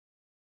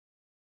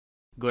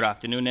Good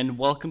afternoon and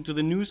welcome to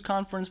the news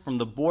conference from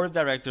the Board of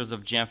Directors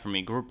of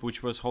Jamfamy Group,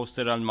 which was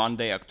hosted on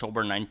Monday,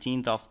 October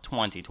 19th of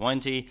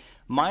 2020.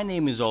 My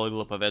name is Oleg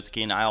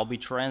Lopovetsky and I'll be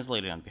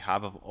translating on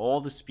behalf of all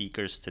the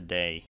speakers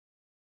today.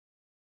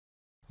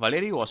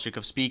 Valery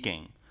Ostrikov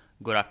speaking.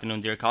 Good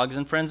afternoon, dear colleagues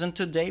and friends, and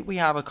today we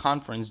have a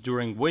conference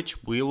during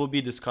which we will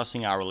be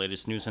discussing our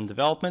latest news and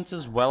developments,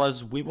 as well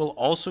as we will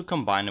also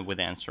combine it with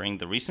answering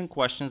the recent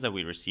questions that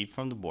we received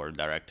from the Board of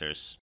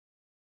Directors.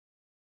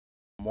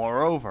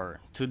 Moreover,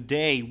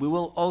 today we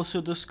will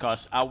also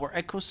discuss our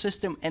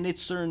ecosystem and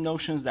its certain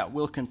notions that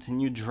will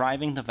continue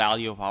driving the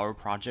value of our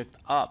project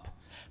up.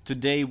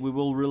 Today we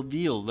will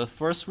reveal the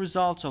first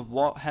results of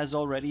what has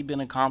already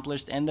been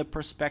accomplished and the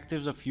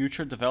perspectives of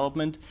future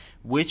development,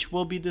 which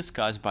will be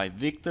discussed by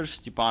Viktor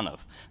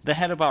Stepanov, the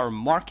head of our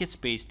market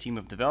space team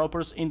of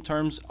developers in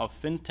terms of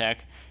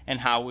fintech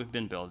and how we've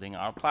been building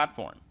our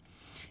platform.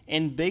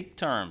 In big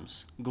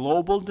terms,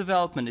 global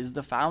development is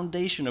the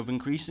foundation of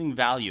increasing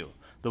value.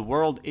 The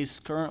world is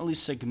currently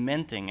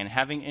segmenting, and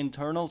having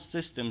internal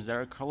systems that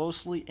are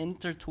closely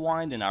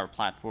intertwined in our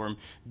platform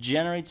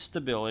generates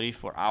stability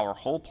for our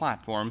whole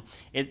platform.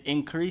 It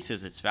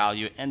increases its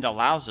value and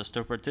allows us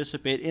to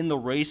participate in the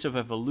race of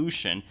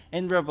evolution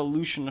and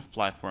revolution of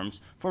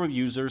platforms for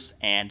users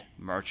and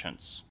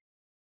merchants.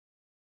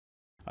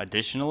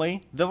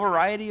 Additionally, the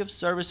variety of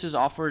services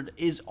offered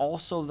is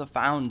also the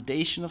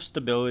foundation of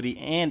stability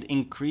and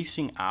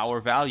increasing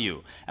our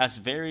value, as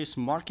various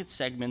market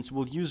segments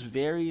will use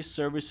various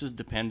services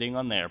depending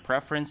on their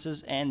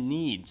preferences and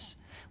needs.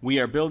 We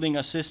are building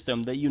a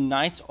system that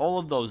unites all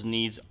of those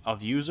needs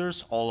of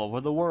users all over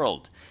the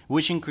world,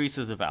 which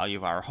increases the value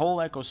of our whole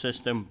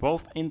ecosystem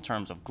both in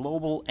terms of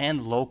global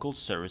and local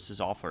services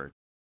offered.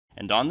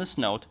 And on this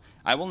note,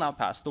 I will now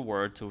pass the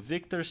word to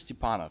Viktor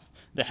Stepanov,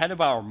 the head of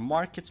our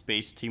market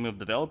space team of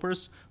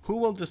developers, who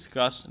will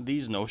discuss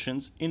these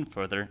notions in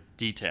further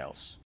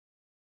details.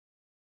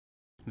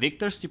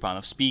 Viktor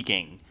Stepanov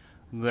speaking.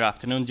 Good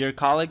afternoon, dear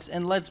colleagues,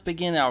 and let's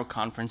begin our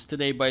conference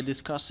today by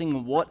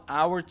discussing what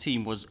our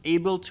team was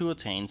able to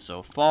attain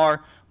so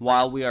far,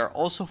 while we are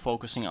also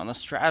focusing on a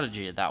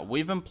strategy that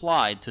we've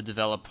employed to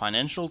develop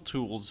financial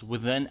tools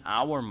within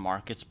our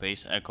market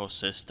space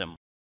ecosystem.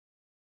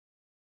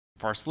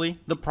 Firstly,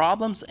 the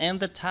problems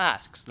and the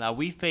tasks that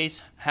we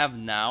face have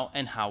now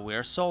and how we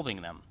are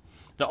solving them.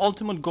 The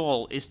ultimate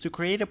goal is to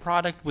create a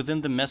product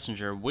within the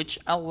messenger which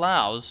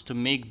allows to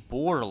make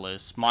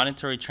borderless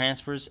monetary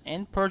transfers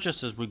and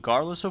purchases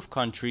regardless of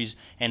countries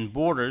and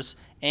borders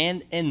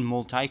and in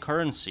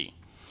multi-currency.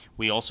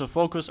 We also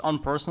focus on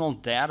personal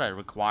data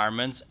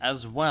requirements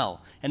as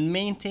well and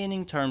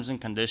maintaining terms and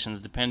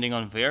conditions depending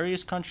on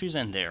various countries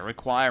and their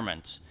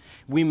requirements.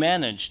 We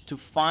managed to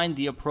find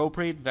the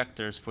appropriate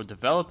vectors for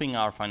developing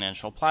our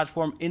financial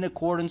platform in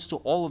accordance to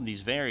all of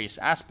these various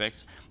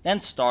aspects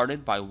and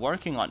started by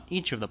working on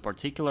each of the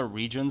particular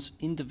regions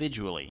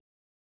individually.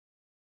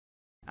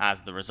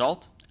 As the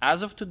result,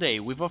 as of today,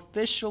 we've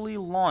officially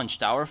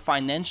launched our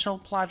financial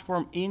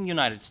platform in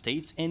United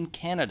States and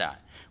Canada.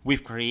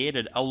 We've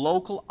created a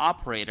local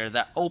operator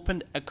that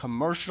opened a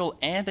commercial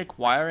and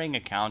acquiring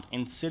account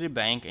in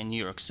Citibank in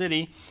New York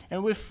City,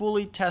 and we've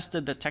fully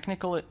tested the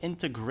technical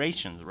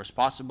integrations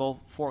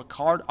responsible for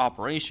card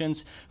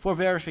operations, for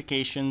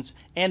verifications,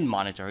 and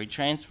monetary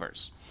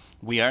transfers.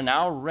 We are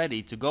now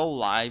ready to go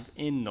live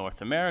in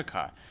North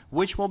America,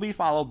 which will be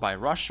followed by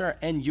Russia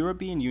and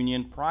European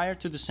Union prior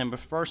to December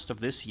 1st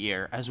of this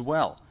year as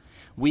well.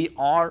 We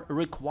are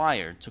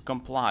required to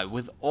comply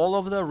with all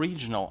of the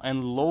regional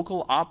and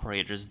local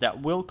operators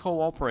that will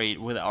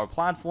cooperate with our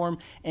platform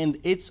and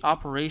its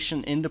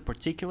operation in the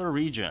particular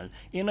region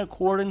in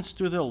accordance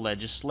to the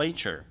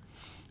legislature.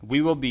 We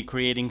will be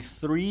creating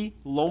 3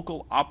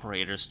 local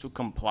operators to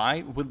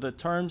comply with the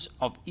terms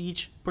of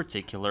each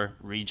particular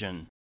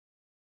region.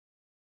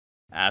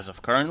 As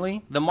of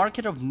currently, the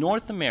market of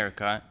North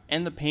America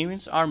and the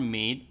payments are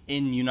made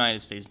in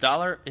United States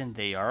dollar and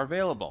they are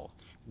available.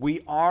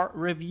 We are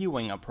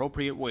reviewing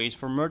appropriate ways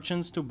for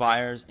merchants to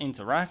buyers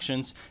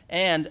interactions,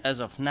 and as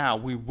of now,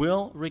 we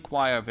will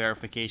require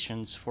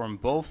verifications from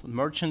both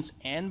merchants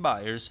and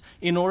buyers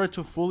in order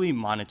to fully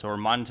monitor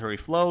monetary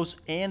flows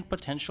and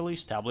potentially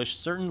establish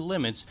certain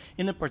limits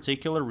in a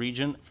particular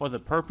region for the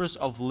purpose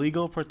of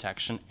legal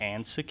protection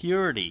and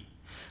security.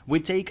 We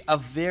take a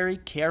very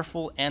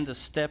careful and a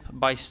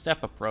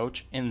step-by-step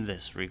approach in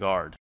this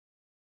regard.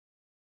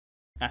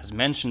 As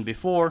mentioned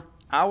before,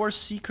 our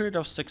secret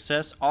of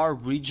success are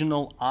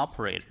regional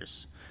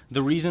operators.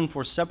 The reason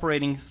for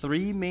separating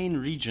 3 main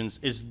regions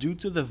is due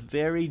to the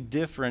very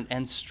different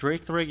and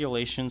strict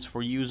regulations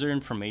for user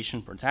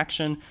information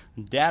protection,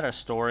 data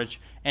storage,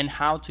 and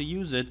how to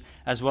use it,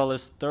 as well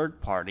as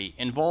third-party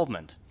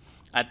involvement.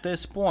 At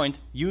this point,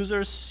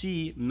 users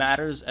see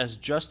matters as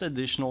just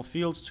additional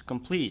fields to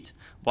complete,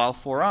 while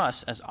for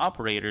us as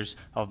operators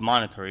of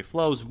monetary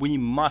flows, we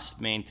must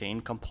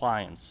maintain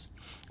compliance.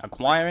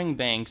 Acquiring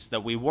banks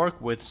that we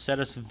work with set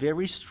us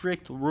very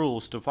strict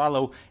rules to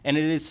follow, and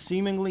it is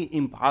seemingly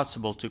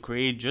impossible to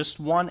create just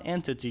one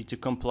entity to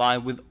comply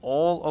with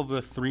all of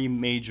the 3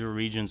 major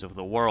regions of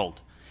the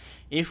world.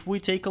 If we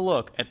take a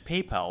look at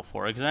PayPal,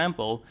 for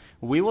example,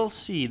 we will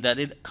see that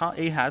it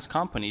has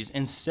companies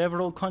in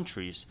several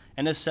countries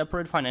and a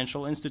separate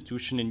financial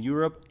institution in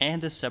Europe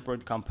and a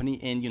separate company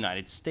in the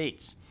United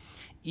States.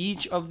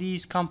 Each of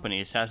these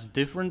companies has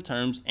different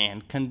terms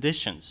and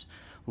conditions,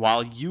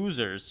 while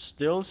users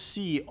still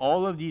see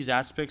all of these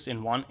aspects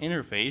in one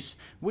interface,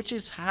 which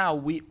is how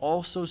we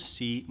also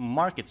see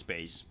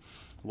MarketSpace,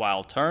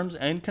 while terms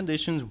and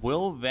conditions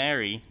will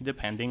vary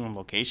depending on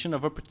location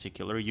of a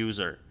particular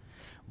user.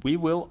 We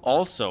will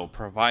also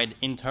provide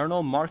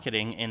internal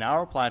marketing in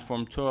our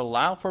platform to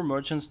allow for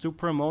merchants to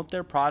promote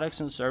their products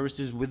and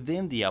services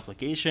within the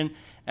application,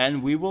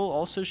 and we will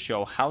also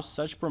show how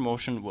such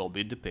promotion will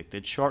be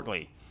depicted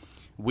shortly.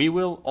 We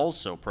will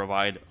also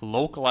provide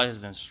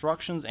localized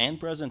instructions and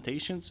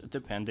presentations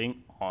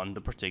depending on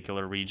the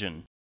particular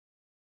region.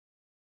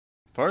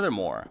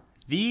 Furthermore,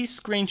 these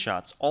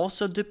screenshots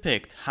also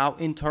depict how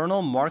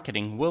internal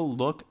marketing will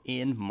look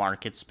in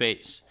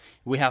MarketSpace.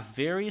 We have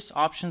various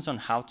options on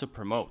how to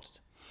promote.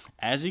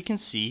 As you can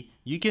see,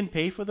 you can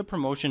pay for the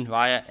promotion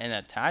via an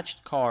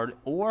attached card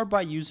or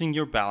by using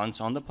your balance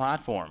on the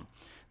platform.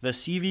 The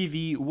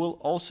CVV will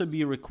also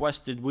be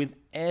requested with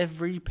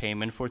every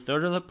payment for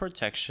further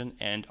protection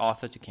and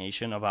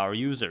authentication of our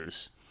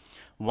users.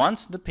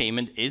 Once the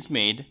payment is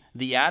made,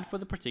 the ad for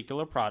the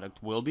particular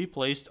product will be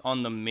placed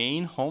on the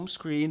main home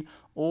screen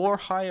or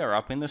higher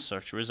up in the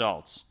search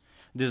results.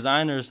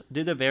 Designers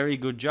did a very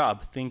good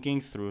job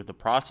thinking through the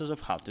process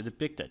of how to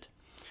depict it.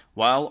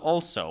 While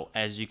also,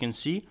 as you can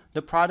see,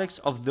 the products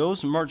of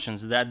those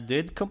merchants that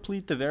did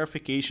complete the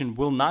verification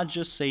will not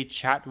just say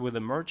chat with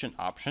a merchant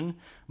option,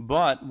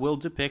 but will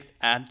depict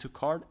add to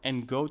cart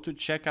and go to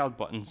checkout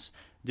buttons,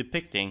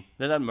 depicting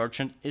that that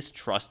merchant is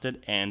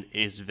trusted and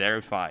is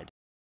verified.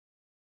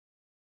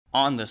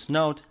 On this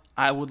note,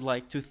 I would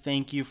like to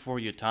thank you for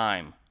your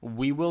time.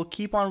 We will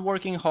keep on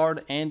working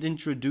hard and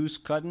introduce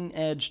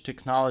cutting-edge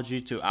technology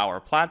to our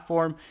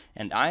platform,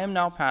 and I am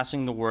now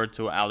passing the word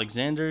to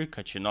Alexander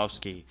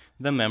Kachinovsky,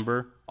 the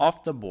member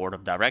of the Board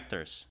of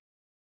Directors.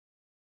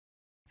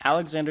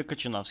 Alexander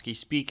Kachinovsky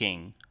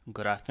speaking.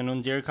 Good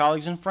afternoon, dear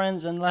colleagues and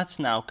friends, and let's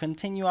now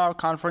continue our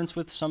conference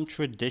with some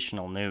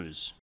traditional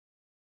news.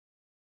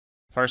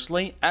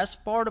 Firstly, as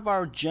part of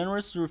our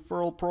generous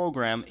referral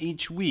program,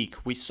 each week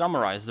we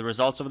summarize the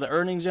results of the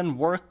earnings and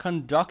work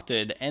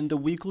conducted and the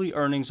weekly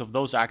earnings of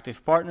those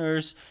active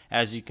partners.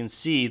 As you can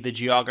see, the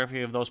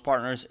geography of those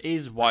partners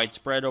is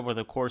widespread over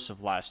the course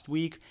of last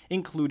week,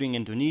 including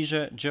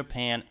Indonesia,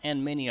 Japan,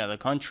 and many other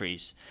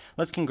countries.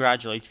 Let's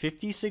congratulate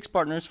 56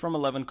 partners from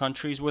 11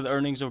 countries with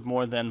earnings of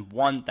more than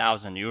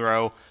 1,000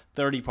 euro,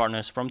 30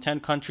 partners from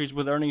 10 countries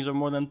with earnings of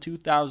more than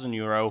 2,000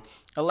 euro,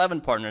 11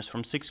 partners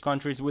from 6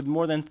 countries with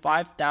more than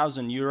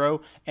 5,000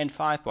 euro, and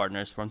 5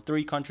 partners from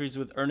 3 countries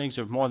with earnings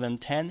of more than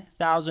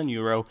 10,000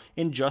 euro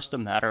in just a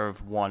matter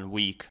of 1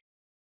 week.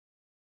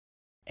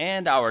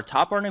 And our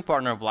top earning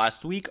partner of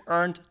last week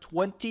earned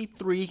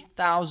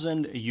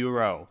 23,000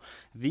 euro.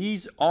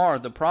 These are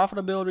the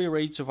profitability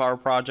rates of our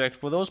project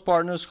for those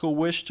partners who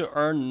wish to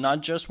earn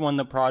not just when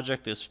the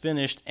project is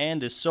finished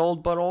and is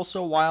sold, but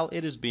also while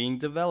it is being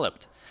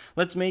developed.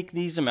 Let's make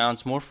these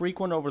amounts more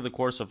frequent over the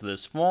course of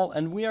this fall,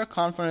 and we are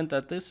confident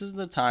that this is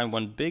the time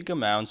when big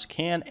amounts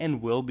can and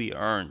will be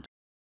earned.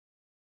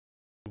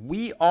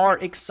 We are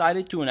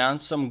excited to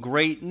announce some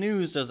great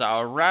news as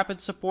our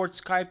rapid support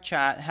Skype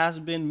chat has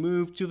been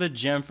moved to the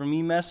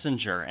Gem4Me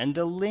Messenger, and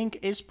the link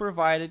is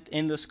provided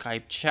in the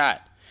Skype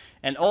chat.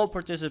 And all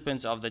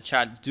participants of the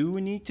chat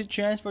do need to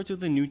transfer to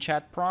the new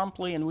chat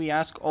promptly, and we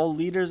ask all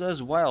leaders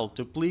as well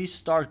to please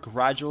start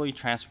gradually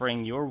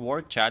transferring your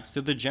work chats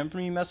to the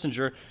Gem4Me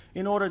Messenger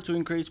in order to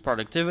increase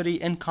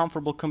productivity and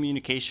comfortable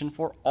communication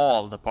for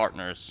all the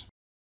partners.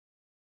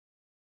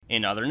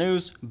 In other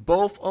news,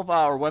 both of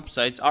our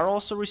websites are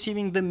also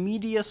receiving the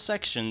media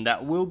section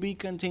that will be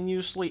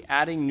continuously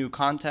adding new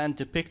content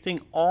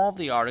depicting all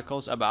the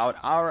articles about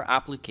our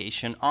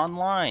application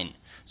online.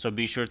 So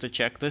be sure to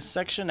check this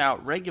section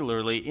out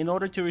regularly in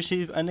order to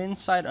receive an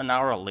insight on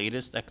our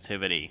latest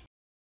activity.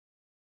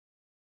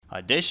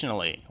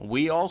 Additionally,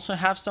 we also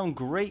have some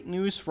great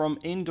news from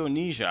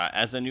Indonesia,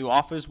 as a new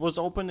office was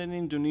opened in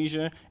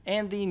Indonesia,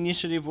 and the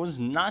initiative was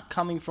not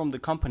coming from the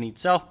company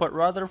itself, but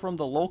rather from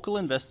the local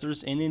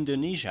investors in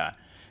Indonesia.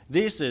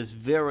 This is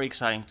very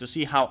exciting to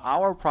see how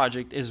our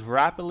project is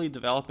rapidly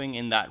developing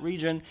in that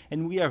region,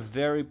 and we are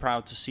very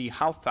proud to see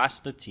how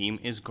fast the team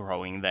is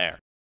growing there.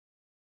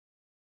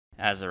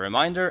 As a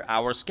reminder,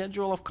 our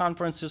schedule of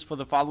conferences for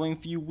the following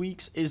few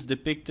weeks is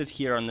depicted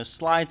here on this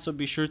slide, so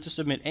be sure to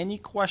submit any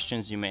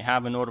questions you may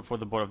have in order for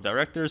the board of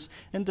directors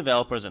and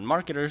developers and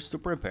marketers to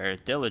prepare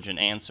diligent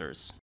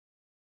answers.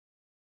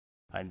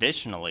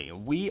 Additionally,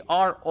 we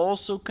are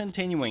also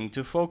continuing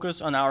to focus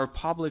on our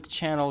public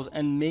channels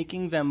and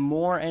making them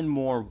more and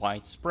more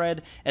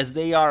widespread, as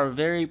they are a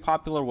very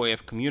popular way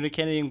of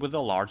communicating with a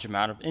large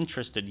amount of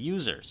interested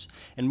users.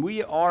 And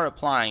we are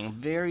applying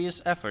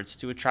various efforts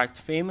to attract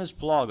famous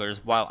bloggers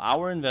while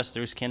our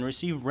investors can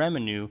receive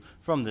revenue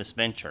from this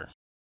venture.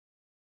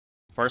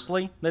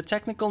 Firstly, the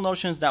technical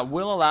notions that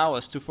will allow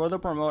us to further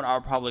promote our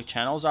public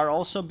channels are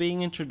also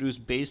being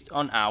introduced based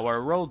on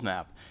our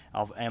roadmap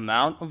of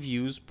amount of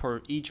views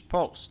per each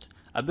post,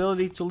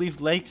 ability to leave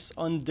likes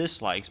and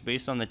dislikes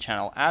based on the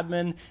channel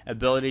admin,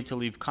 ability to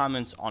leave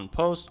comments on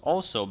posts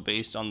also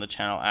based on the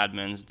channel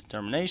admin's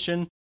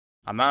determination,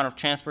 amount of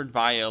transferred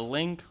via a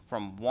link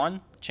from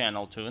one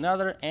channel to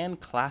another, and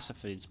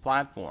classifieds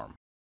platform.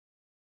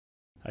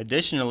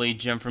 Additionally,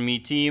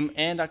 Gem4Me team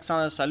and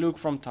Oksana Saluk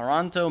from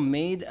Toronto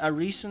made a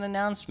recent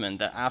announcement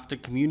that after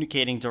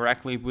communicating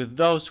directly with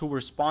those who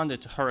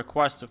responded to her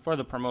request to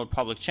further promote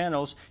public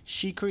channels,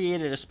 she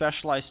created a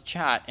specialized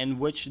chat in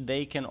which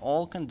they can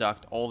all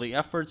conduct all the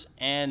efforts,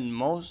 and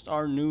most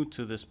are new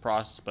to this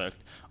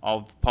prospect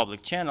of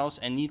public channels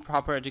and need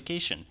proper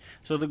education.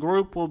 So the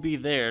group will be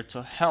there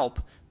to help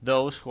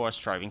those who are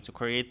striving to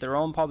create their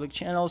own public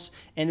channels,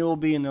 and it will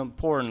be an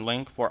important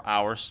link for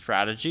our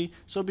strategy,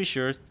 so be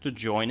sure to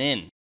join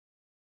in.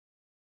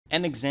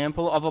 An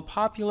example of a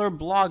popular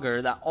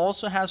blogger that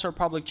also has her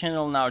public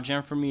channel now,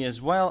 Gem4Me,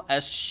 as well,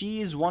 as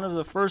she is one of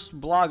the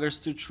first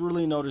bloggers to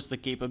truly notice the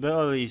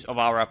capabilities of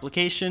our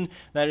application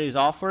that is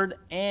offered,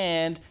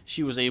 and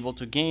she was able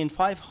to gain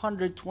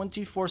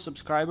 524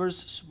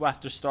 subscribers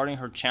after starting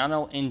her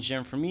channel in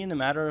Gem4Me in a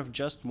matter of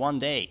just one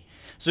day.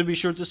 So be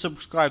sure to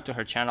subscribe to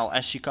her channel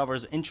as she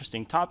covers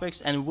interesting topics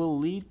and will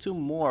lead to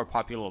more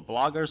popular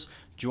bloggers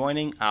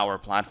joining our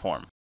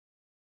platform.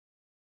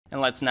 And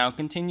let's now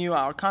continue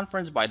our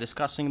conference by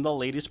discussing the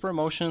latest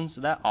promotions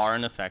that are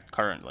in effect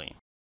currently.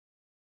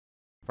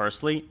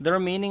 Firstly, the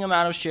remaining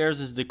amount of shares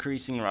is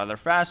decreasing rather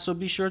fast, so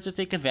be sure to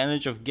take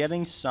advantage of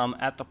getting some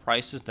at the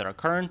prices that are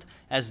current,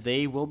 as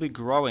they will be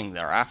growing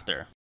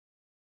thereafter.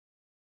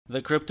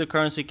 The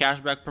cryptocurrency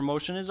cashback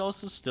promotion is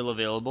also still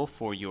available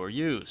for your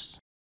use.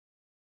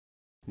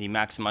 The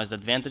Maximized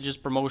Advantages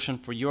promotion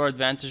for your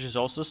advantage is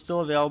also still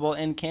available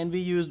and can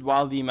be used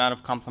while the amount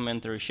of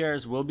complimentary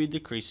shares will be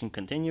decreasing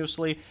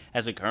continuously,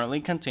 as it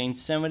currently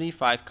contains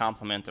 75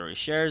 complimentary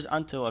shares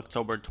until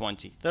October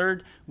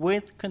 23rd,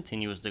 with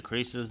continuous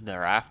decreases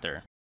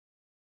thereafter.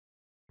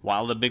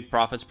 While the Big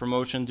Profits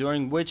promotion,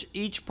 during which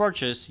each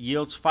purchase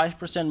yields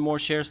 5% more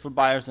shares for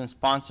buyers and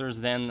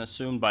sponsors than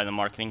assumed by the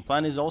marketing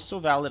plan, is also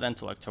valid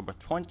until October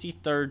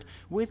 23rd,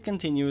 with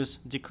continuous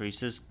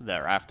decreases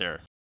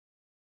thereafter.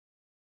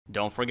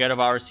 Don't forget of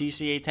our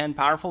CCA 10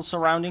 Powerful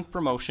Surrounding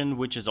promotion,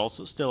 which is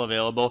also still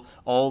available,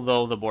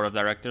 although the board of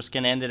directors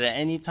can end it at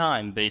any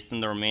time based on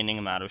the remaining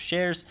amount of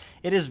shares.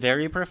 It is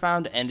very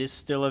profound and is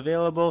still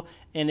available,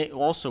 and it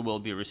also will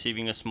be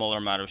receiving a smaller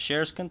amount of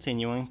shares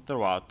continuing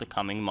throughout the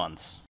coming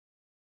months.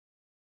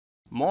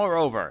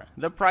 Moreover,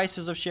 the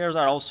prices of shares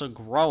are also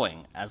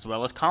growing, as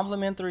well as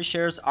complimentary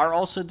shares are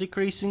also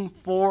decreasing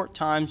 4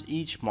 times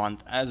each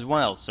month as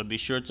well, so be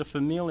sure to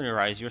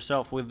familiarize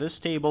yourself with this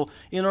table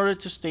in order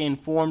to stay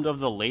informed of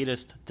the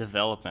latest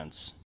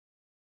developments.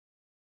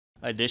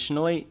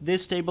 Additionally,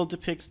 this table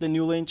depicts the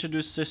newly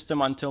introduced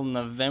system until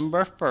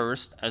November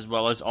 1st, as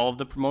well as all of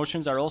the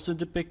promotions are also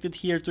depicted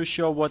here to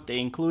show what they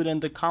include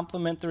and the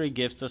complimentary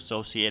gifts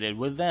associated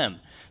with them.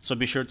 So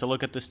be sure to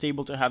look at this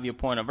table to have your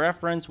point of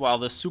reference, while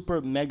the Super,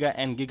 Mega,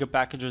 and Giga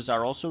packages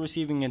are also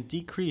receiving a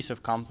decrease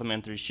of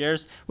complimentary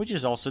shares, which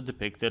is also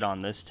depicted on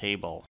this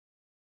table.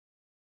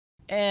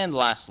 And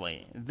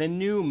lastly, the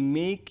new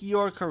Make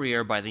Your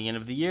Career by the End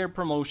of the Year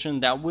promotion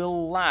that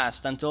will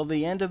last until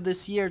the end of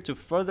this year to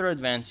further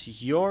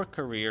advance your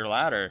career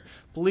ladder.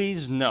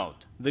 Please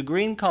note, the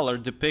green color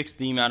depicts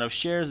the amount of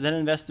shares that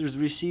investors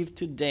receive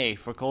today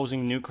for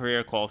closing new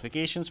career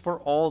qualifications for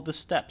all the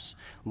steps,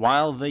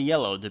 while the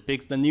yellow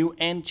depicts the new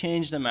and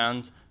changed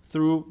amount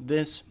through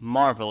this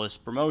marvelous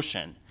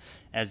promotion.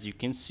 As you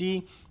can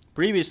see,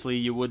 previously,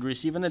 you would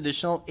receive an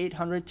additional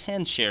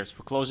 810 shares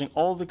for closing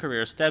all the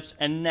career steps,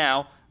 and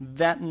now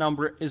that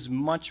number is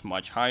much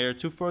higher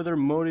to further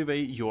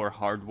motivate your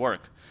hard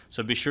work.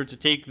 So be sure to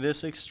take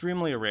this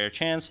extremely rare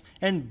chance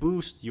and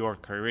boost your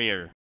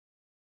career.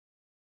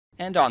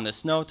 And on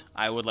this note,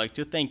 I would like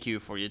to thank you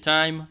for your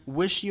time,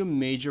 wish you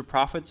major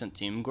profits and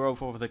team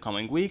growth over the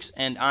coming weeks,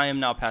 and I am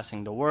now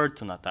passing the word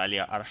to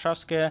Natalia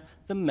Arshavskaya,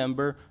 the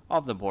member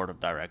of the board of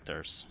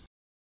directors.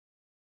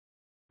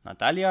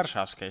 Natalia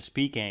Arshavskaya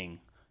speaking.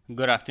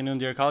 Good afternoon,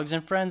 dear colleagues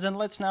and friends, and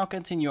let's now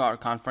continue our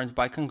conference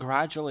by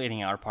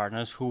congratulating our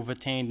partners who've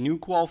attained new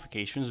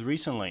qualifications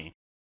recently.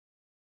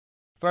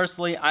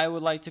 Firstly, I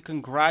would like to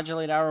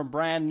congratulate our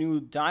brand new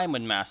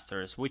Diamond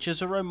Masters, which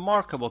is a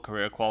remarkable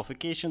career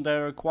qualification that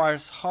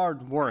requires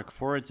hard work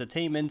for its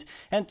attainment,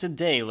 and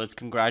today let's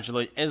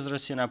congratulate Ezra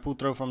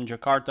Sinaputra from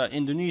Jakarta,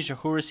 Indonesia,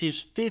 who receives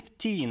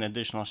 15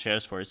 additional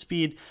shares for its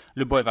speed,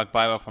 Lyubov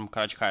Akbayeva from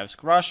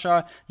Karachkaevsk,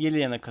 Russia,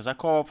 Yelena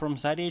Kazakova from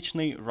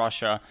Zarechny,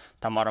 Russia,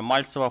 Tamara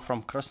Maltseva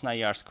from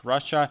Krasnoyarsk,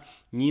 Russia,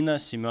 Nina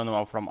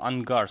Semenova from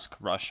Angarsk,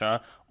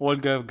 Russia,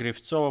 Olga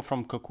Grivtsova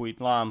from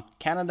Coquitlam,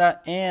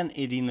 Canada, and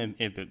Irina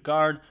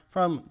Ibegard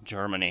from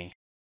Germany.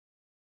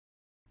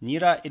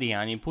 Nira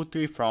Iriani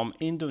Putri from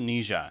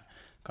Indonesia.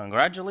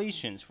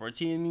 Congratulations for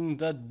achieving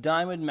the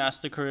Diamond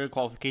Master Career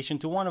qualification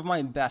to one of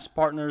my best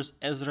partners,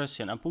 Ezra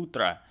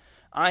Sinaputra.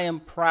 I am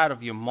proud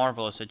of your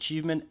marvelous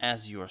achievement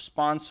as your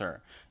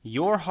sponsor.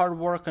 Your hard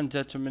work and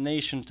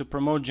determination to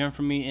promote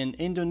Gem4Me in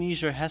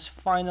Indonesia has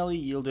finally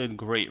yielded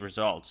great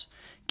results.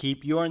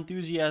 Keep your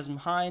enthusiasm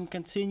high and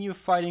continue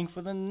fighting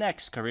for the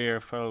next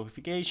career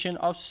qualification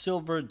of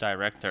Silver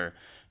Director.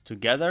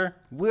 Together,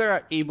 we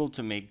are able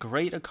to make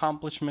great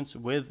accomplishments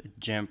with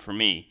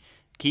Gem4Me.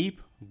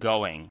 Keep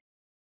going.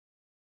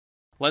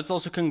 Let's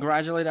also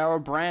congratulate our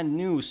brand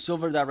new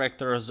Silver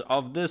Directors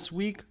of this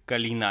week,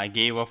 Galina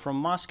Ageva from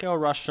Moscow,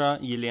 Russia,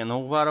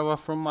 Yelena Uvarova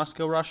from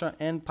Moscow, Russia,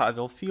 and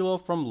Pavel Filo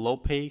from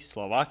Lopez,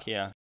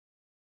 Slovakia.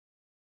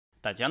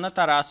 Tatiana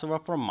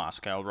Tarasova from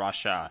Moscow,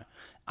 Russia.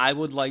 I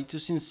would like to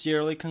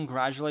sincerely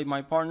congratulate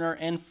my partner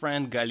and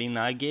friend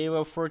Galina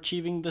Ageva for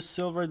achieving the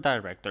Silver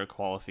Director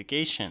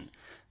qualification.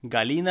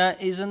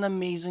 Galina is an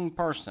amazing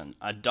person,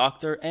 a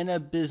doctor and a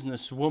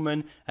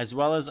businesswoman, as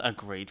well as a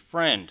great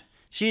friend.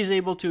 She is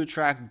able to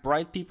attract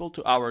bright people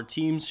to our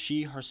teams.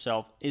 She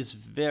herself is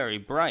very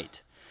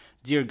bright.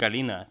 Dear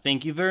Galina,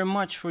 thank you very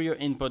much for your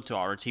input to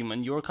our team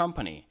and your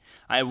company.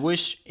 I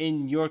wish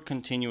in your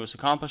continuous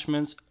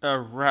accomplishments a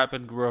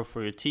rapid growth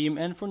for your team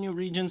and for new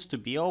regions to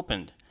be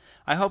opened.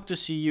 I hope to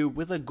see you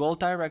with a Gold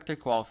Director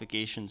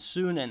qualification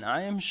soon, and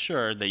I am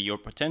sure that your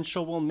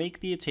potential will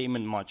make the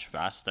attainment much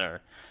faster.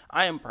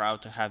 I am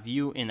proud to have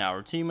you in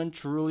our team and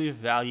truly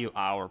value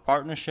our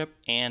partnership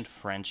and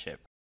friendship.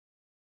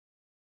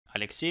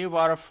 Alexey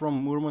Uvarov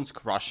from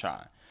Murmansk,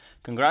 Russia.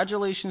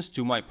 Congratulations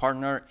to my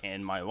partner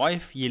and my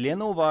wife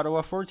Yelena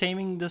Uvarova for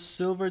attaining the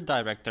Silver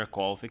Director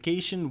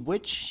qualification,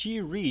 which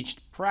she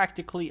reached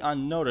practically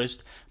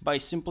unnoticed by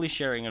simply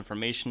sharing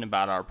information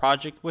about our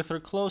project with her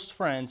close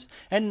friends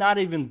and not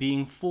even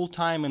being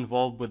full-time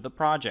involved with the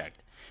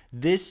project.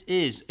 This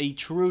is a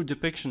true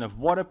depiction of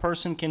what a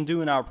person can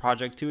do in our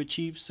project to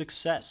achieve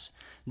success.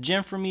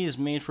 Gem4Me is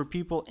made for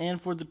people and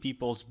for the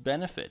people's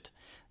benefit.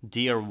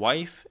 Dear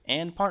wife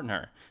and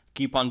partner,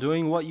 keep on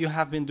doing what you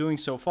have been doing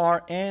so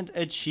far and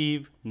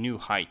achieve new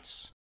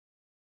heights.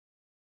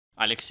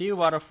 Alexey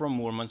Uvarov from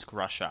Murmansk,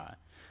 Russia.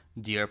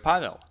 Dear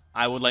Pavel,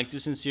 I would like to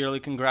sincerely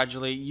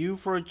congratulate you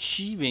for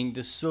achieving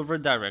the Silver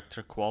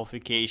Director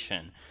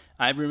qualification.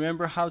 I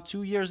remember how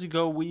 2 years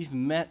ago we've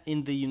met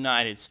in the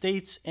United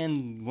States,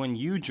 and when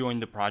you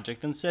joined the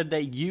project and said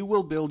that you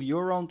will build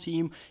your own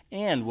team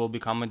and will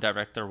become a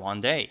director one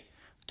day.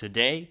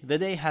 Today, the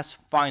day has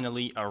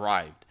finally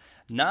arrived.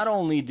 Not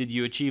only did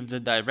you achieve the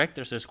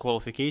director's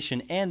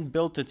qualification and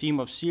built a team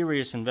of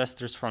serious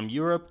investors from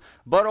Europe,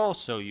 but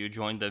also you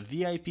joined the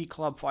VIP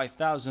Club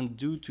 5000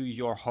 due to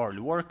your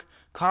hard work,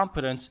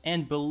 competence,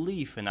 and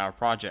belief in our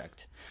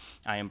project.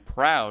 I am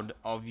proud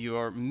of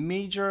your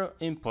major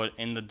input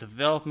in the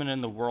development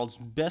in the world's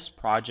best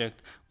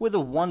project with a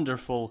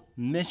wonderful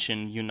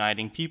mission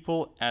uniting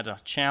people at a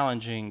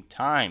challenging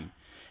time.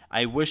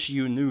 I wish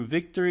you new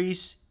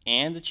victories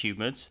and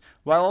achievements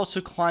while also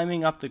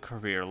climbing up the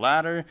career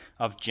ladder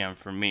of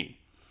Gem4Me.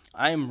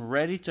 I am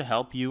ready to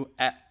help you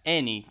at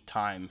any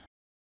time.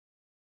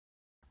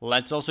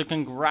 Let's also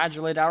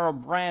congratulate our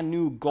brand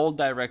new Gold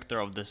Director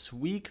of this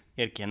week,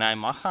 Erkenay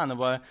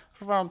Makhanova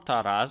from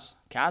Taraz,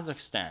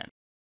 Kazakhstan.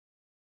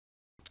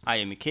 I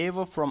am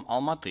Mikheeva from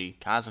Almaty,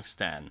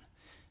 Kazakhstan.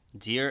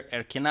 Dear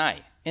Erkenay,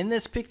 in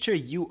this picture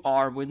you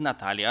are with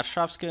Natalia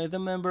Arshavskaya, the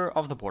member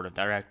of the Board of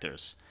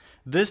Directors.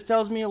 This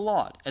tells me a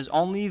lot, as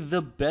only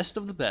the best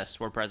of the best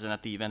were present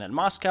at the event in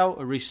Moscow,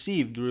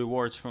 received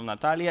rewards from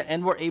Natalia,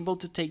 and were able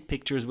to take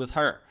pictures with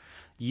her.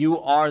 You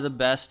are the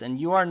best,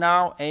 and you are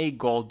now a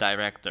Gold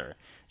Director.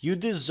 You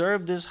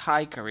deserve this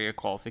high career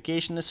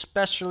qualification,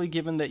 especially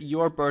given that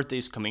your birthday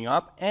is coming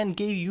up and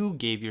you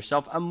gave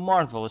yourself a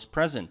marvelous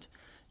present.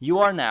 You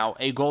are now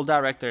a Gold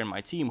Director in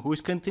my team who is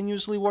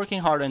continuously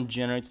working hard and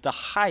generates the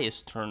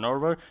highest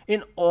turnover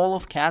in all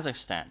of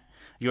Kazakhstan.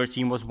 Your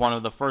team was one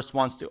of the first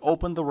ones to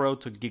open the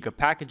road to Giga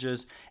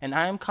Packages, and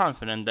I am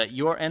confident that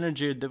your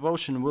energy and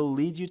devotion will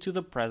lead you to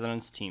the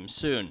President's team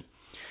soon.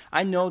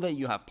 I know that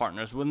you have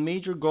partners with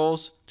major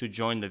goals to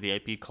join the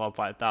VIP Club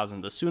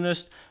 5000 the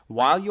soonest,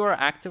 while you are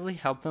actively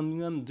helping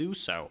them do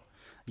so.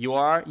 You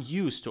are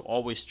used to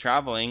always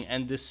traveling,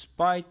 and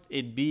despite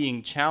it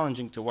being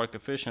challenging to work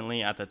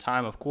efficiently at the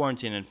time of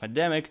quarantine and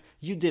pandemic,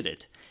 you did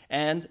it,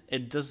 and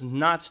it does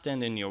not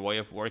stand in your way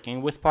of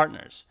working with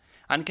partners.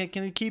 And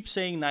can keep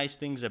saying nice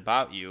things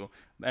about you,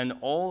 and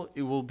all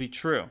it will be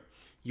true.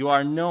 You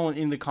are known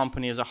in the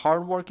company as a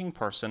hardworking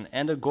person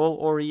and a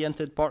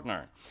goal-oriented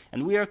partner,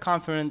 and we are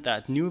confident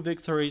that new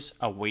victories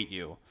await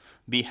you.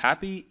 Be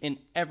happy in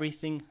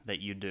everything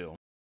that you do.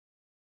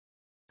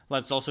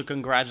 Let's also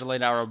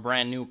congratulate our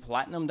brand new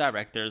Platinum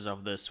Directors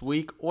of this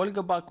week,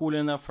 Olga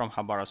Bakulina from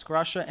Khabarovsk,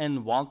 Russia, and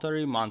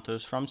Valtteri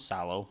Mantus from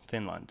Salo,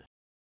 Finland.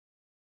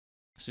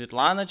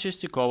 Svetlana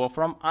Chestikova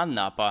from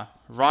Anapa,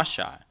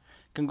 Russia.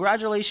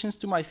 Congratulations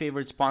to my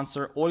favorite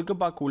sponsor, Olga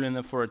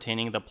Bakulina, for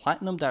attaining the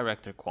Platinum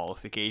Director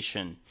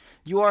qualification.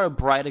 You are a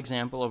bright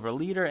example of a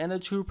leader and a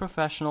true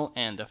professional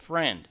and a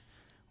friend.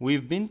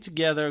 We've been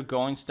together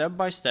going step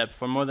by step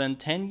for more than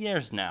 10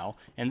 years now,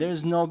 and there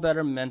is no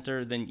better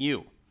mentor than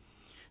you.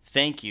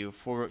 Thank you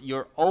for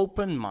your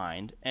open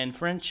mind and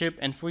friendship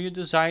and for your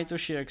desire to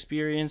share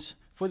experience,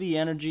 for the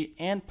energy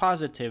and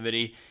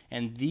positivity,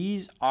 and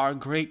these are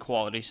great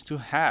qualities to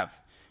have.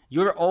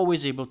 You're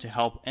always able to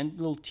help and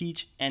will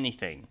teach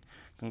anything.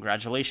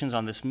 Congratulations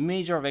on this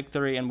major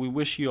victory, and we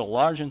wish you a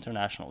large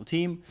international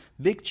team,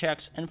 big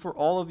checks, and for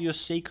all of your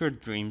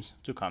sacred dreams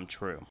to come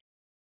true.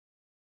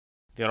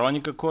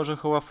 Veronika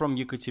Kozhikova from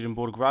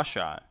Yekaterinburg,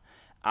 Russia.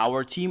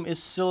 Our team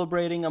is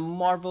celebrating a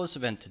marvelous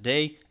event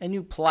today, a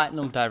new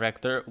Platinum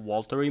Director,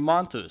 Walter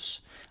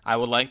Montus. I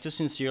would like to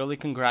sincerely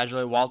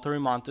congratulate Walter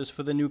Montus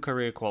for the new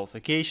career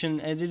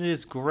qualification, and it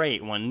is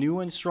great when new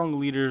and strong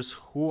leaders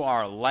who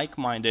are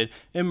like-minded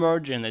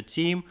emerge in a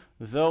team.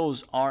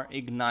 Those are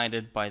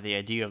ignited by the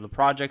idea of the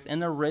project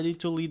and are ready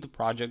to lead the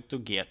project to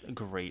get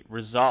great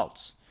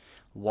results.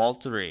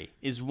 Walter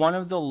is one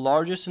of the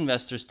largest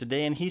investors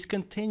today, and he's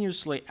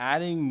continuously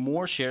adding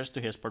more shares to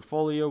his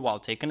portfolio while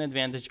taking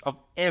advantage of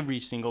every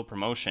single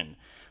promotion.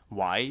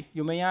 Why,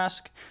 you may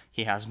ask?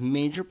 He has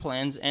major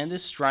plans and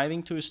is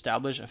striving to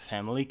establish a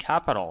family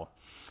capital.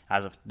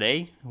 As of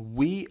today,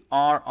 we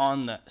are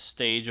on the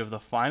stage of the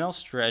final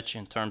stretch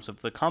in terms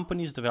of the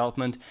company's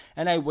development,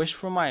 and I wish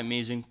for my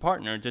amazing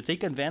partner to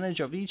take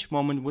advantage of each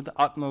moment with the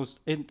utmost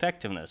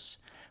effectiveness.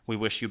 We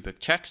wish you big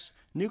checks,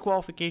 new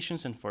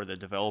qualifications, and further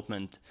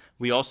development.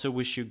 We also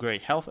wish you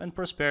great health and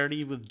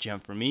prosperity with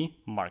Gem4Me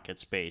Market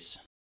Space.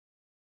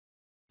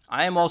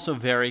 I am also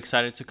very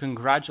excited to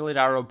congratulate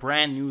our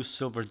brand new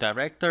silver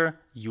director,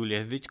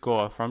 Yulia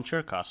Vitko from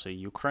Cherkasy,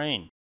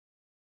 Ukraine.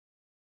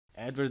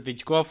 Edward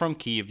Vitko from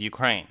Kyiv,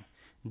 Ukraine.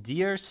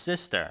 Dear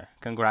sister,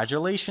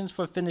 congratulations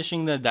for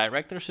finishing the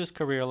director's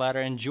career ladder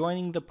and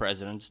joining the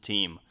president's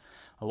team.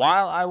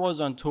 While I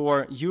was on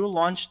tour, you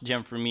launched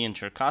Gem4Me in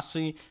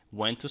Cherkasy,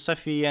 went to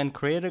Sofia and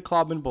created a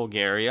club in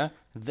Bulgaria,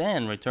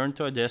 then returned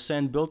to Odessa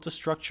and built a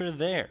structure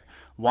there.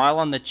 While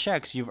on the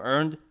checks you've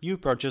earned, you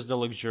purchased a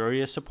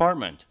luxurious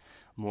apartment.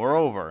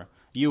 Moreover,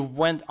 you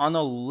went on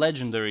a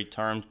legendary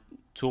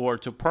tour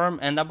to Perm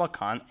and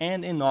Abakan,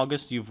 and in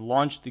August you've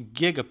launched the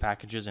Giga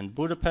packages in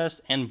Budapest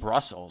and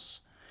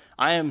Brussels.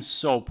 I am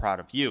so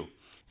proud of you.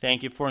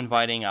 Thank you for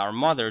inviting our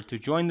mother to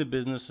join the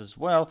business as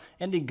well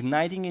and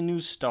igniting a new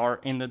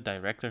star in the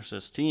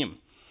directors' team.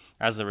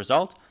 As a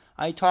result,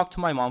 I talked to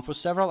my mom for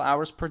several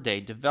hours per day,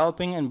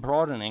 developing and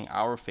broadening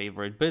our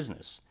favorite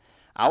business.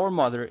 Our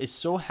mother is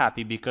so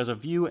happy because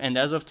of you, and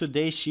as of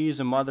today, she is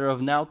a mother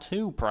of now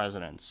 2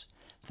 presidents.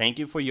 Thank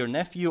you for your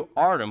nephew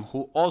Artem,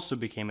 who also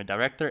became a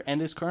director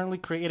and is currently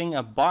creating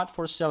a bot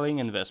for selling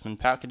investment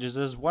packages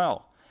as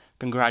well.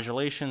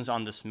 Congratulations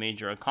on this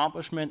major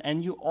accomplishment,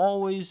 and you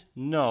always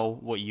know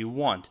what you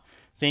want.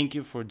 Thank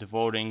you for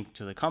devoting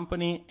to the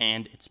company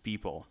and its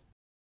people.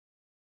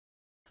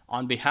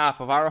 On behalf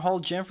of our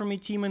whole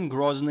Gem4Me team in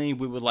Grozny,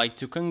 we would like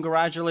to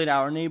congratulate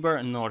our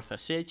neighbor North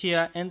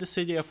Ossetia and the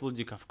city of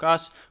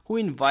Vladikavkaz, who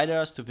invited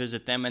us to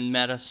visit them and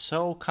met us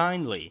so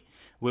kindly.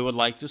 We would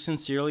like to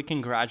sincerely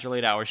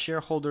congratulate our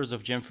shareholders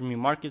of Gem4Me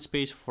Market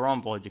Space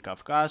from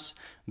Vladikavkaz,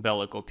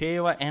 Bella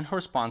Kopeyeva, and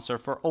her sponsor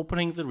for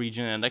opening the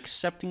region and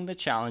accepting the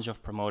challenge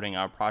of promoting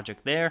our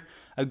project there,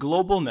 a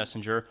global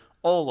messenger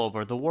all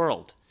over the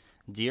world.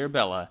 Dear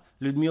Bella,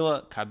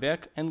 Ludmila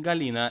Kabek, and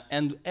Galina,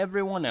 and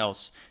everyone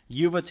else,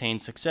 you've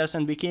attained success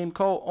and became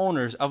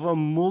co-owners of a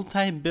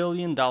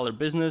multi-billion-dollar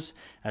business,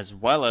 as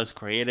well as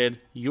created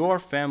your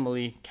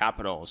family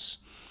capitals.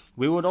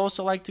 We would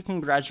also like to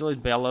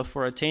congratulate Bella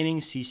for attaining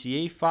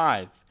CCA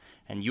 5,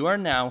 and you are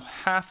now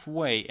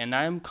halfway, and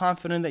I am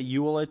confident that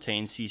you will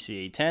attain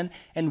CCA 10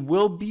 and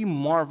will be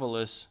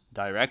marvelous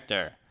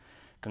director.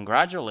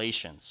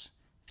 Congratulations.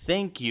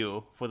 Thank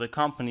you for the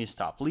company's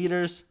top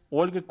leaders,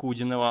 Olga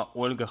Kudinova,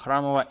 Olga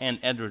Khramova, and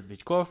Edward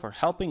Vitko for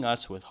helping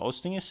us with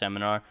hosting a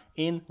seminar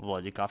in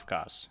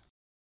Vladikavkaz.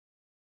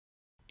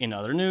 In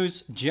other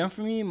news,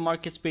 Gem4Me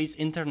Market Space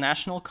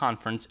International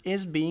Conference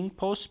is being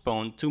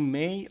postponed to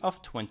May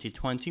of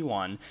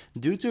 2021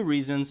 due to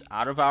reasons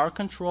out of our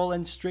control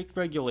and strict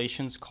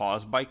regulations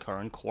caused by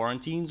current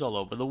quarantines all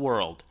over the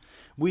world.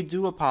 We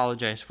do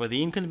apologize for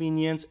the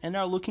inconvenience and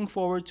are looking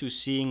forward to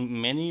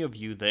seeing many of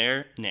you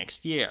there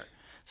next year.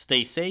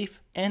 Stay safe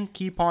and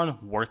keep on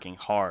working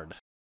hard.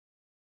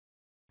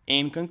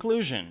 In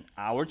conclusion,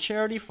 our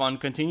charity fund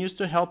continues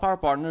to help our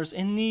partners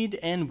in need,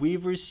 and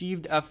we've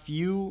received a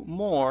few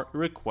more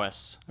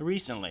requests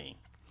recently.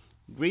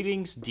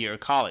 Greetings, dear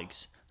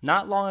colleagues.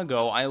 Not long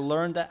ago, I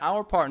learned that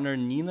our partner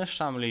Nina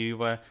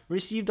Shamlieva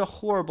received a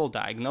horrible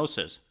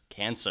diagnosis,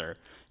 cancer.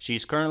 She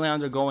is currently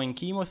undergoing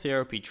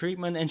chemotherapy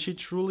treatment, and she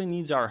truly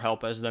needs our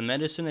help as the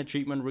medicine and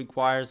treatment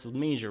requires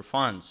major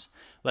funds.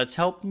 Let's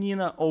help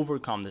Nina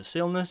overcome this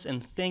illness,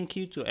 and thank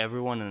you to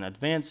everyone in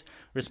advance.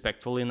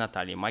 Respectfully,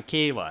 Natalia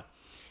Makeyeva.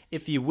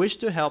 If you wish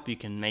to help, you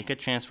can make a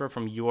transfer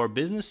from your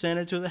business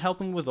center to the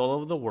Helping with All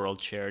Over the World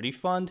charity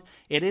fund.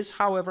 It is,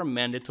 however,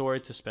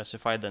 mandatory to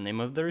specify the name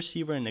of the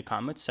receiver in the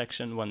comment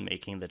section when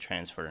making the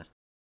transfer.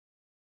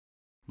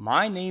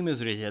 My name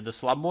is Rizeda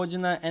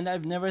Slobodina, and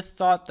I've never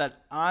thought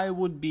that I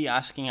would be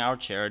asking our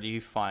charity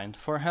fund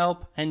for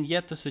help, and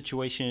yet the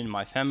situation in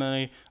my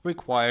family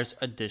requires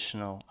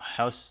additional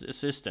health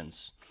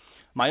assistance.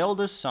 My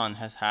oldest son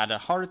has had a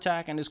heart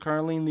attack and is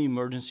currently in the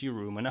emergency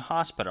room in a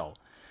hospital.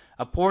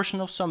 A portion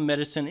of some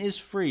medicine is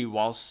free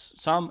while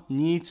some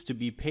needs to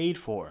be paid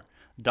for.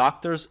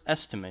 Doctors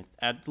estimate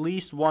at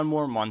least one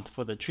more month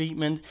for the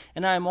treatment,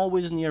 and I am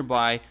always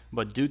nearby,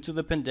 but due to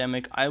the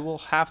pandemic, I will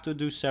have to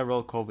do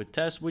several COVID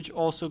tests, which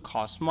also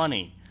cost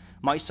money.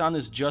 My son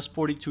is just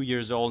 42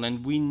 years old,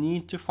 and we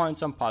need to find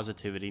some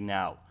positivity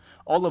now.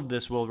 All of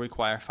this will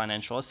require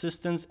financial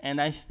assistance, and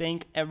I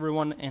thank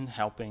everyone in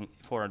helping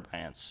for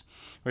advance.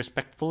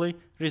 Respectfully,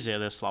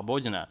 Rizeda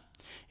Slobodina.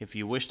 If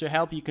you wish to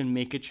help, you can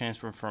make a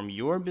transfer from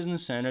your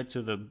business center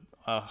to the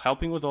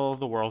Helping with All of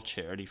the World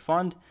Charity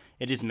Fund.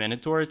 It is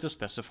mandatory to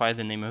specify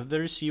the name of the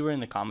receiver in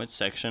the comments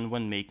section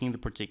when making the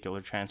particular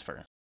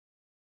transfer.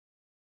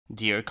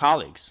 Dear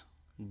colleagues,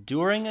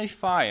 during a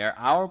fire,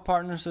 our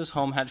partner's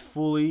home had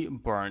fully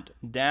burnt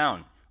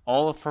down.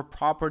 All of her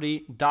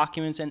property,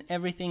 documents, and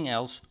everything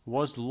else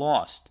was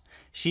lost.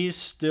 She is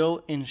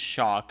still in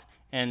shock,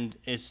 and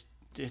it's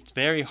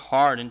very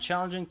hard and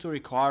challenging to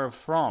recover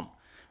from.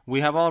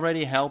 We have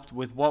already helped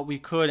with what we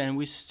could,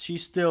 and she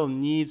still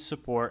needs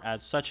support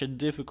at such a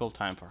difficult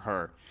time for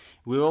her.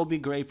 We will be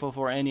grateful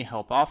for any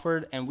help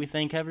offered, and we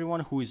thank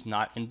everyone who is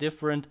not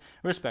indifferent.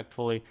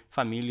 Respectfully,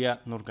 Familia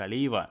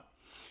Nurgalieva.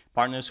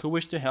 Partners who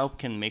wish to help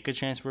can make a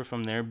transfer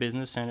from their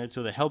business center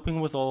to the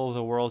Helping with All of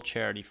the World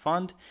Charity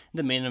Fund.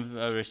 The name of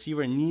the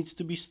receiver needs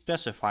to be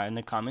specified in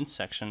the comments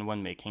section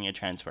when making a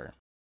transfer.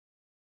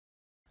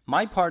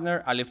 My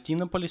partner,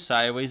 Alevtina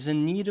Polisaeva, is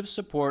in need of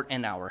support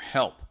and our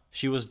help.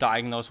 She was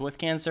diagnosed with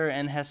cancer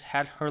and has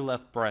had her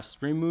left breast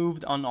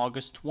removed on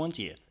August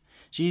 20th.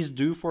 She is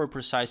due for a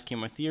precise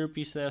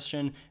chemotherapy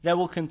session that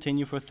will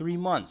continue for 3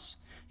 months.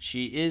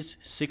 She is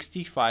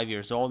 65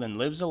 years old and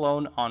lives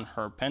alone on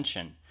her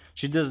pension.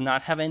 She does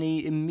not have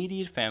any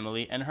immediate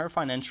family, and her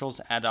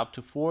financials add up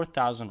to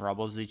 4,000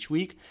 rubles each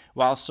week,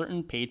 while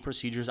certain paid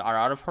procedures are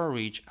out of her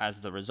reach as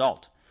the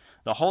result.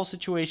 The whole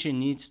situation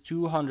needs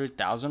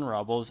 200,000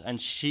 rubles, and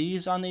she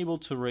is unable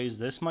to raise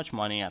this much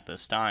money at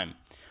this time.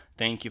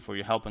 Thank you for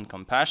your help and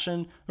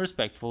compassion.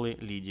 Respectfully,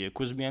 Lydia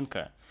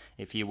Kuzbenko.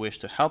 If you wish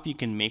to help, you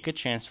can make a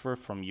transfer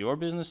from your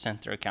business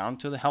center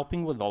account to the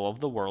Helping with All of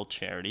the World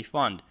Charity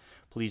Fund.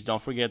 Please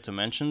don't forget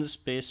to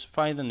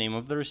specify the name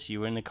of the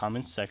receiver in the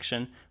comments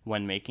section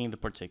when making the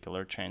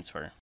particular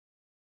transfer.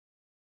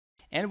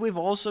 And we've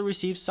also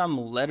received some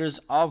letters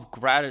of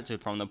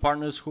gratitude from the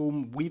partners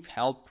whom we've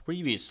helped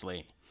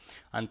previously.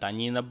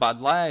 Antonina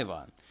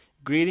Badlaeva.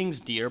 Greetings,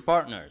 dear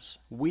partners.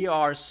 We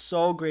are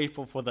so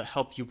grateful for the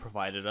help you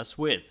provided us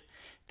with.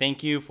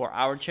 Thank you for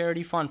our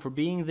charity fund for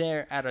being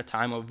there at a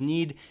time of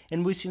need,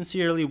 and we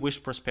sincerely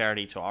wish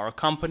prosperity to our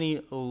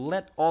company.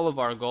 Let all of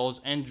our goals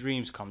and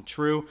dreams come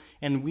true,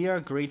 and we are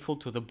grateful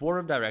to the board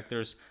of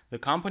directors, the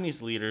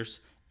company's leaders,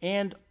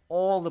 and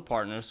all the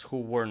partners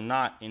who were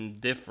not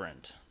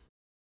indifferent.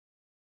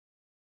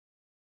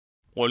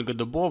 Olga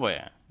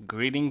Dubovaya.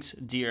 Greetings,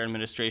 dear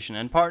administration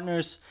and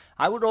partners.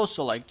 I would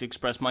also like to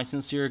express my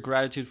sincere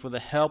gratitude for the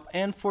help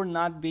and for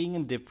not being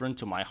indifferent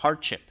to my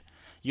hardship.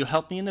 You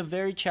helped me in a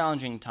very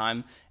challenging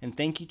time, and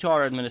thank you to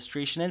our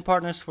administration and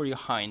partners for your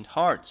kind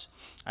hearts.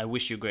 I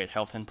wish you great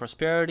health and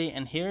prosperity,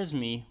 and here's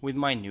me with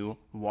my new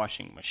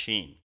washing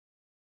machine.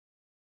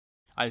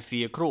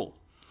 Alfia Krul.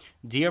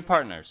 Dear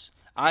partners,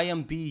 I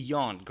am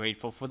beyond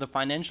grateful for the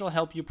financial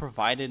help you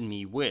provided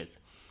me with.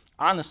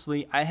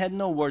 Honestly, I had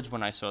no words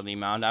when I saw the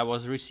amount I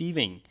was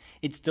receiving.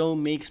 It still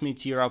makes me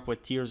tear up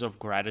with tears of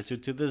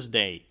gratitude to this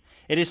day.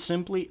 It is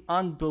simply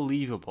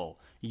unbelievable.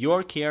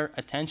 Your care,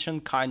 attention,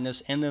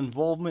 kindness, and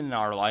involvement in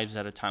our lives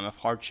at a time of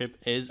hardship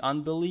is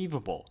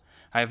unbelievable.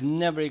 I have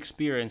never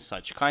experienced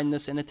such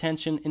kindness and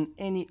attention in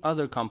any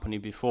other company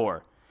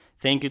before.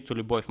 Thank you to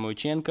Lyubov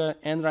Moichenko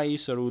and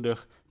Raisa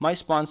Rudych, my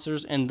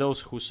sponsors, and those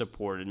who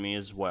supported me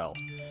as well.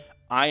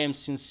 I am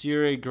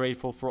sincerely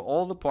grateful for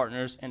all the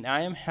partners, and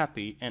I am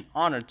happy and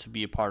honored to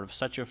be a part of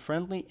such a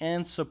friendly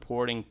and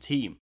supporting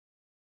team.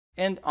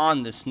 And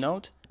on this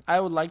note, I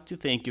would like to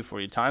thank you for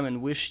your time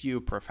and wish you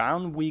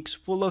profound weeks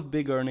full of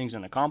big earnings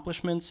and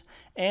accomplishments,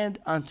 and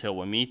until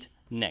we meet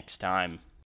next time.